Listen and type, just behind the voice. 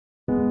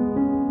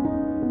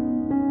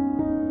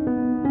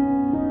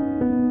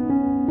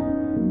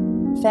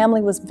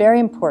Family was very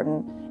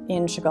important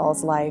in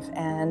Chagall's life,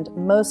 and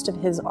most of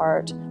his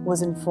art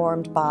was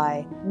informed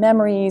by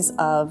memories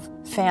of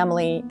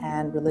family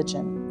and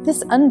religion.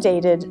 This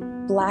undated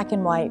black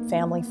and white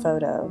family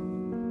photo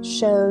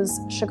shows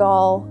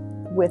Chagall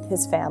with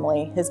his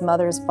family, his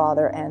mother's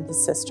father and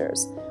his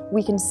sisters.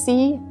 We can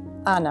see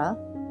Anna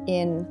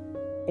in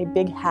a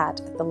big hat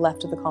at the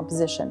left of the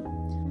composition.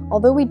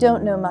 Although we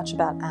don't know much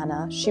about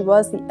Anna, she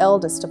was the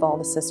eldest of all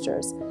the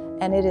sisters,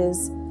 and it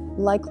is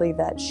likely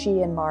that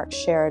she and Marc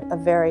shared a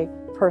very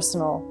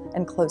personal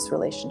and close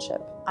relationship.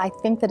 I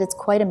think that it's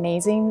quite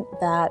amazing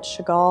that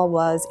Chagall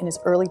was in his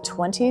early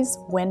 20s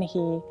when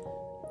he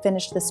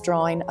finished this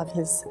drawing of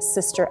his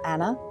sister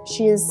Anna.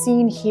 She is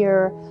seen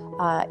here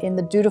in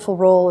the dutiful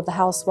role of the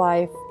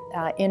housewife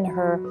in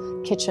her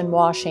kitchen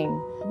washing.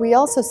 We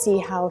also see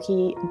how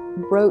he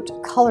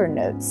wrote color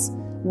notes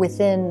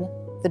within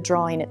the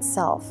drawing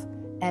itself,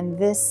 and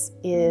this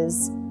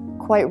is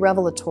quite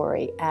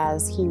revelatory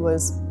as he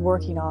was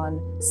working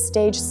on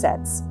stage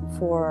sets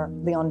for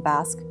Leon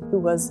Basque, who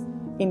was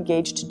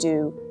engaged to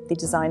do the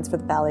designs for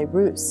the Ballet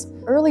Russe.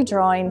 Early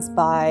drawings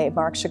by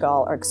Marc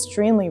Chagall are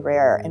extremely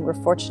rare, and we're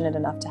fortunate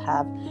enough to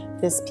have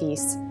this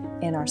piece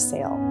in our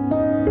sale.